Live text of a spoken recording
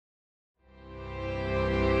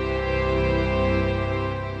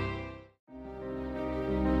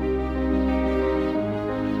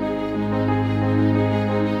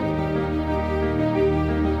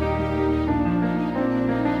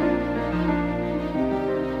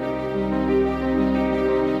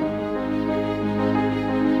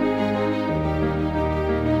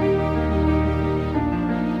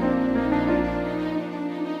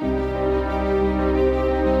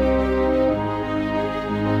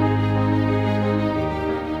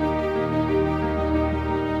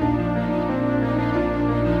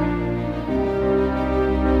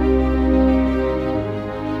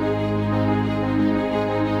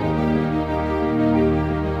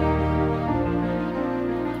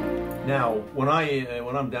Now, when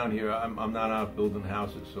I'm down here, I'm not out building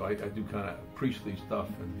houses, so I do kind of priestly stuff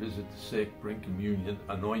and visit the sick, bring communion,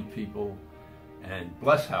 anoint people, and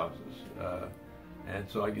bless houses. And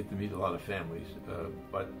so I get to meet a lot of families.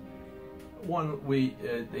 But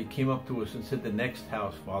they came up to us and said, the next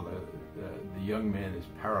house, Father, the young man is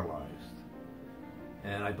paralyzed.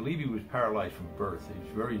 And I believe he was paralyzed from birth. He was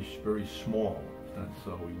very, very small. And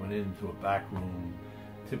so we went into a back room,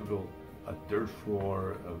 typical, a dirt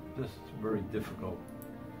floor, of this very difficult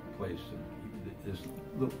place. And this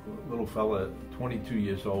little fella, 22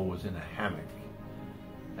 years old, was in a hammock.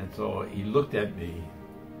 And so he looked at me,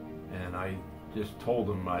 and I just told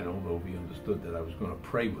him, I don't know if he understood, that I was going to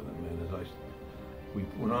pray with him. And as we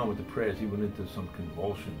went on with the prayers, he went into some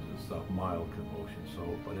convulsions and stuff, mild convulsions. So,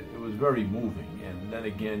 but it was very moving. And then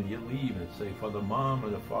again, you leave and say, for the mom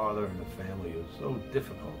and the father and the family, it was so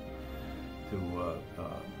difficult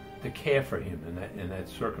to care for him in that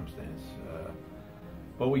circumstance.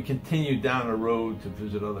 But we continued down the road to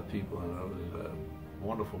visit other people, and I was a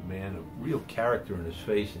wonderful man, a real character in his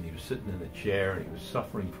face, and he was sitting in a chair, and he was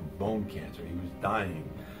suffering from bone cancer. He was dying.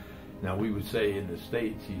 Now, we would say in the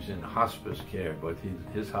States he's in hospice care, but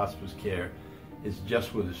his hospice care is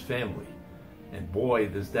just with his family. And boy,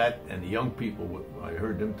 there's that, and the young people, I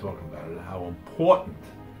heard them talking about it, how important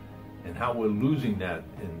and how we're losing that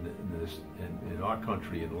in our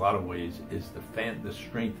country in a lot of ways is the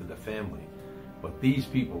strength of the family. But these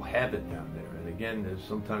people have it down there. And again,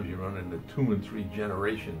 sometimes you run into 2 and 3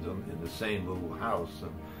 generations in the same little house.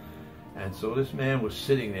 And so this man was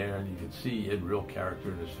sitting there, and you could see he had real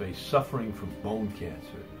character in his face, suffering from bone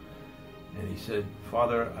cancer. And he said,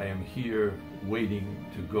 Father, I am here waiting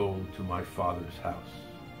to go to my Father's house.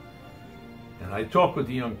 And I talked with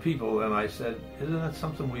the young people, and I said, isn't that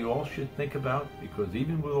something we all should think about? Because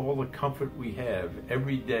even with all the comfort we have,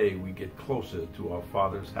 every day we get closer to our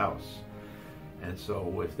Father's house. And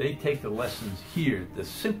so if they take the lessons here, the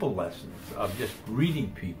simple lessons of just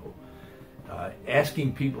greeting people,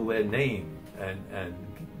 asking people their name, and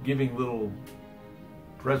giving little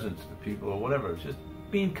presents to people or whatever, just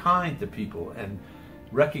being kind to people and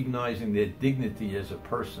recognizing their dignity as a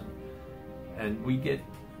person. And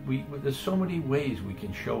there's so many ways we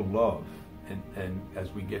can show love and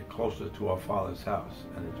as we get closer to our Father's house,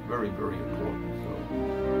 and it's very, very important.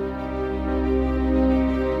 So